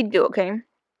this is what he'd do, okay?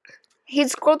 He'd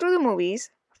scroll through the movies,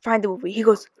 find the movie. He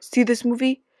goes, see this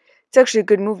movie? It's actually a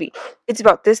good movie. It's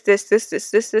about this,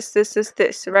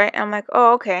 right? And I'm like,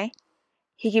 oh, okay.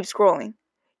 He keeps scrolling.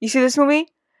 You see this movie?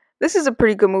 This is a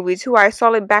pretty good movie too. I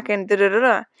saw it back in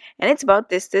da-da-da-da. And it's about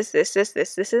this, and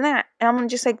that. And I'm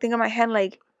just like thinking in my head,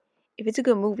 like, if it's a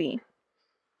good movie,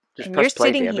 just and you're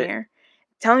sitting here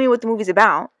telling me what the movie's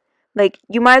about, like,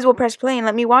 you might as well press play and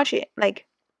let me watch it. Like,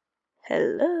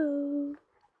 hello.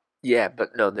 Yeah,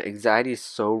 but no, the anxiety is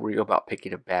so real about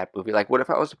picking a bad movie. Like, what if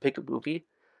I was to pick a movie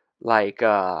like,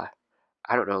 I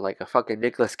don't know, like a fucking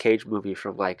Nicolas Cage movie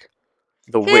from like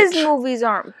The Witch. His movies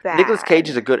aren't bad. Nicolas Cage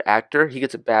is a good actor. He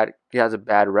has a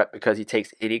bad rep because he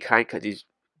takes any kind because he's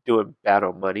doing bad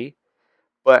on money.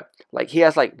 But like he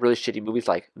has like really shitty movies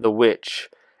like The Witch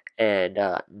and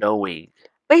Knowing.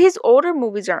 But his older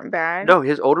movies aren't bad. No,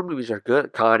 his older movies are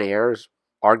good. Con Air is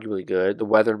arguably good. The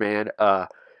Weatherman,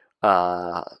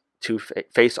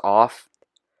 Face Off.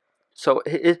 So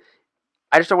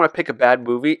I just don't want to pick a bad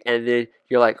movie and then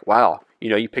you're like, wow,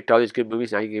 you picked all these good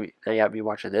movies. Now you have me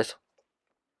watching this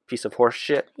piece of horse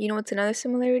shit. You know what's another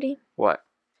similarity? What?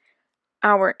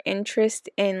 Our interest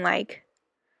in like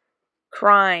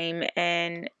crime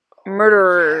and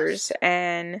murderers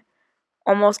and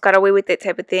Almost Got Away with It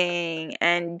type of thing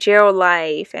and Jail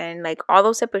Life and like all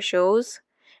those type of shows.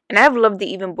 And I've loved it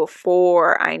even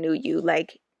before I knew you.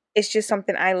 Like, it's just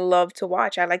something I love to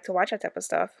watch. I like to watch that type of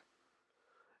stuff.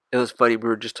 It was funny, we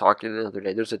were just talking the other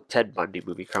day. There's a Ted Bundy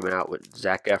movie coming out with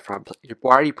Zac Efron.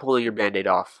 Why are you pulling your Band-Aid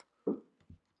off?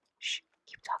 Shh,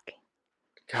 keep talking.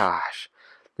 Gosh.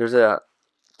 There's a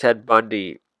Ted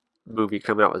Bundy movie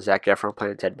coming out with Zac Efron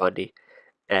playing Ted Bundy.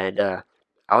 And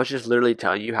I was just literally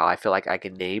telling you how I feel like I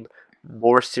can name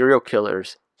more serial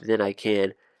killers than I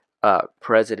can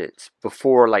presidents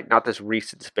before, like, not this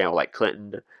recent span, like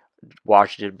Clinton,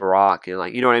 Washington, Barack, and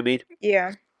like, you know what I mean?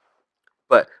 Yeah.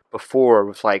 But before it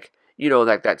was like,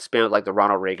 like that span with like the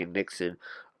Ronald Reagan, Nixon,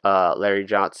 Larry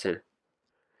Johnson.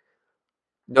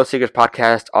 No Secrets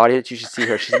podcast audience, you should see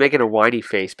her. She's making a whiny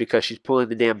face because she's pulling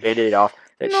the damn Band-Aid off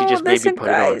that she just made me put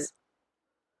it on.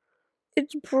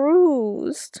 It's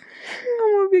bruised.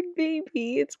 I'm a big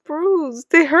baby. It's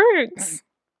bruised. It hurts.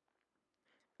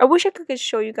 I wish I could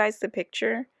show you guys the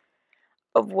picture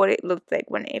of what it looked like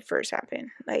when it first happened.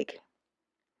 Like,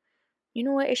 you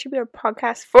know what? It should be our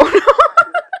podcast photo.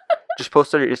 Just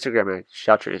post on your Instagram and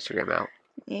shout your Instagram out.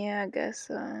 Yeah, I guess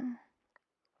so.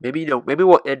 Maybe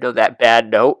we'll end on that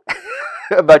bad note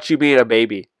about you being a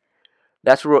baby.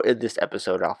 That's where we'll end this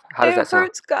episode off. How does that sound? It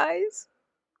hurts, guys.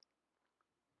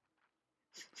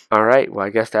 All right. Well, I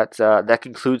guess that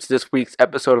concludes this week's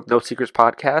episode of No Secrets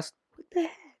Podcast. What the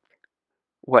heck?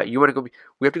 What, you want to go?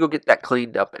 We have to go get that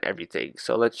cleaned up and everything.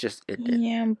 So let's just end it.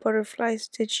 Yeah, and butterfly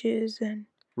stitches and.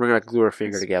 We're gonna glue our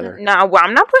finger together. Nah, well,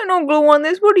 I'm not putting no glue on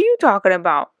this. What are you talking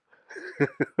about?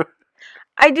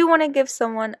 I do want to give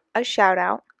someone a shout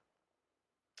out.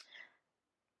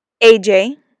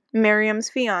 AJ, Miriam's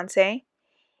fiance.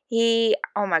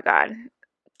 Oh my God.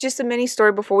 Just a mini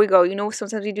story before we go.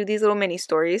 Sometimes we do these little mini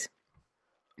stories.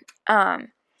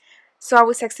 So I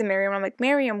was texting Miriam. I'm like,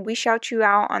 Miriam, we shout you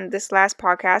out on this last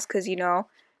podcast because,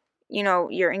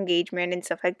 your engagement and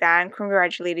stuff like that, and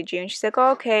congratulated you. And she's like,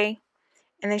 oh, okay.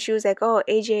 And then she was like, oh,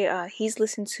 AJ, he's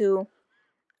listened to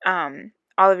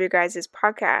all of your guys'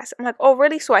 podcasts. I'm like, oh,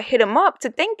 really? So I hit him up to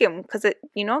thank him because, that's a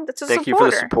supporter. Thank you for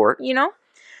the support. So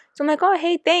I'm like, oh,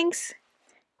 hey, thanks.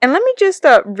 And let me just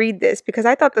read this because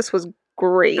I thought this was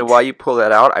great. And while you pull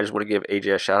that out, I just want to give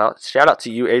AJ a shout out. Shout out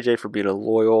to you, AJ, for being a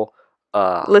loyal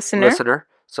listener.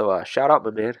 So shout out,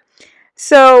 my man.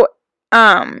 So,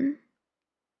 I'm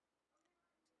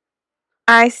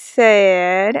I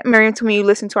said, Miriam told me you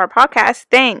listen to our podcast.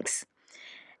 Thanks.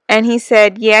 And he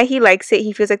said, yeah, he likes it.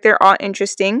 He feels like they're all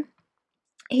interesting.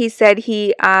 He said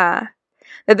that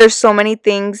there's so many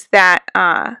things that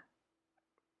that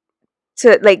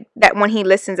when he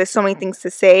listens, there's so many things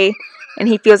to say, and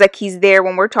he feels like he's there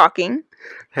when we're talking.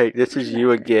 Hey, this is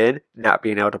you again, not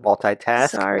being able to multitask.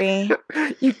 Sorry.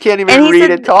 You can't even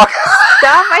read and talk.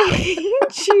 Stop, I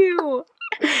hate you.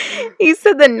 He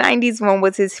said the 90s one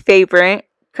was his favorite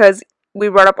because we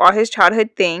brought up all his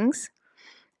childhood things.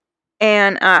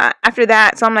 And after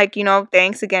that, so I'm like,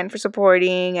 thanks again for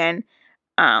supporting. And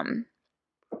then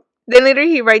later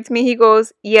he writes me, he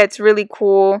goes, yeah, it's really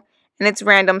cool. And it's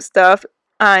random stuff.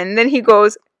 And then he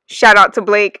goes, shout out to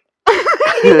Blake.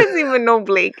 He doesn't even know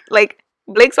Blake. Like,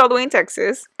 Blake's all the way in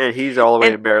Texas. And he's all the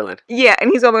way in Maryland. Yeah, and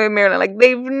he's all the way in Maryland. Like,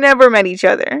 they've never met each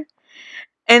other.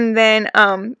 And then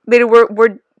later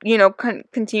we're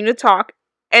continue to talk.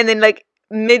 And then, like,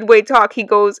 midway talk, he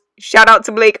goes, shout out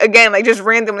to Blake again, like, just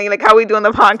randomly, like how we do on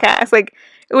the podcast. Like,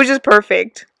 it was just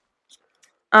perfect.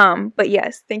 But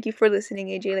yes, thank you for listening,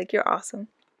 AJ. Like, you're awesome.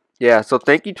 Yeah, so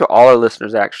thank you to all our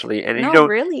listeners, actually. And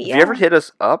really, if you ever hit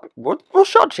us up, we'll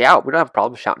shout you out. We don't have a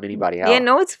problem shouting anybody out. Yeah,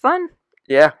 no, it's fun.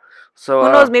 Yeah. So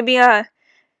who knows? Maybe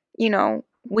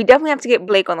we definitely have to get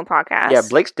Blake on the podcast. Yeah,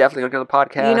 Blake's definitely going to the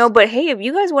podcast. But hey, if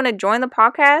you guys want to join the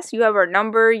podcast, you have our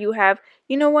number. You have,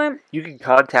 you know what? You can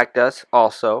contact us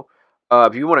also.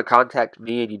 If you want to contact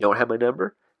me and you don't have my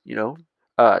number,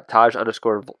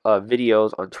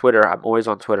 Taj_videos on Twitter. I'm always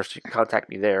on Twitter, so you can contact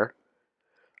me there.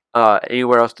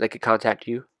 Anywhere else they could contact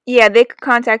you? Yeah, they could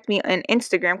contact me on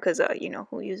Instagram because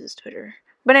who uses Twitter.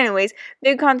 But anyways,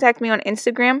 they could contact me on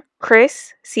Instagram,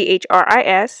 Chris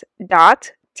CHRIS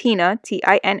Tina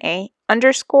TINA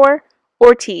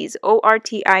 _Ortiz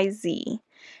ORTIZ,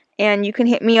 and you can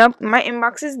hit me up. My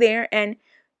inbox is there, and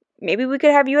maybe we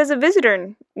could have you as a visitor,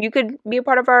 and you could be a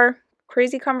part of our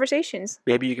crazy conversations.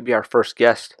 Maybe you could be our first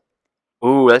guest.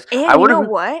 Ooh,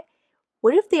 what?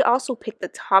 What if they also pick the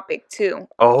topic too?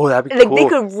 Oh, that'd be cool. Like they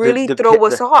could really throw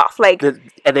us off. Like, and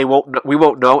we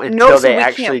won't know until they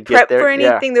actually get there. For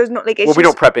anything. Yeah. There's no we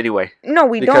don't prep anyway. No,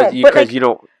 we don't. Because you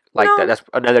don't like no. that. That's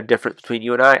another difference between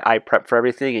you and I. I prep for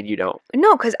everything, and you don't.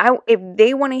 No, because if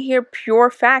they want to hear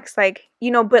pure facts, like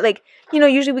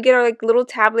usually we get our like little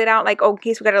tablet out, like in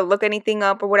case we gotta look anything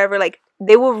up or whatever. Like,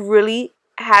 they will really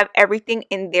have everything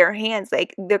in their hands,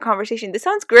 like their conversation. This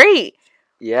sounds great.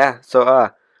 Yeah.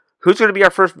 So, who's going to be our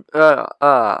first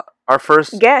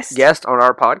guest on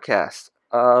our podcast?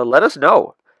 Let us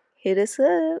know. Hit us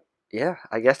up. Yeah,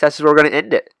 I guess that's where we're going to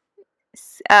end it.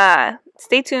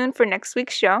 Stay tuned for next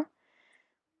week's show.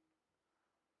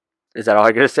 Is that all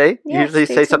I'm going to say? Yeah, usually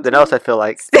say something else, I feel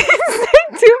like. Stay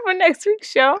tuned for next week's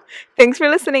show. Thanks for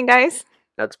listening, guys.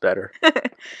 That's better.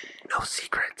 No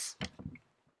secrets.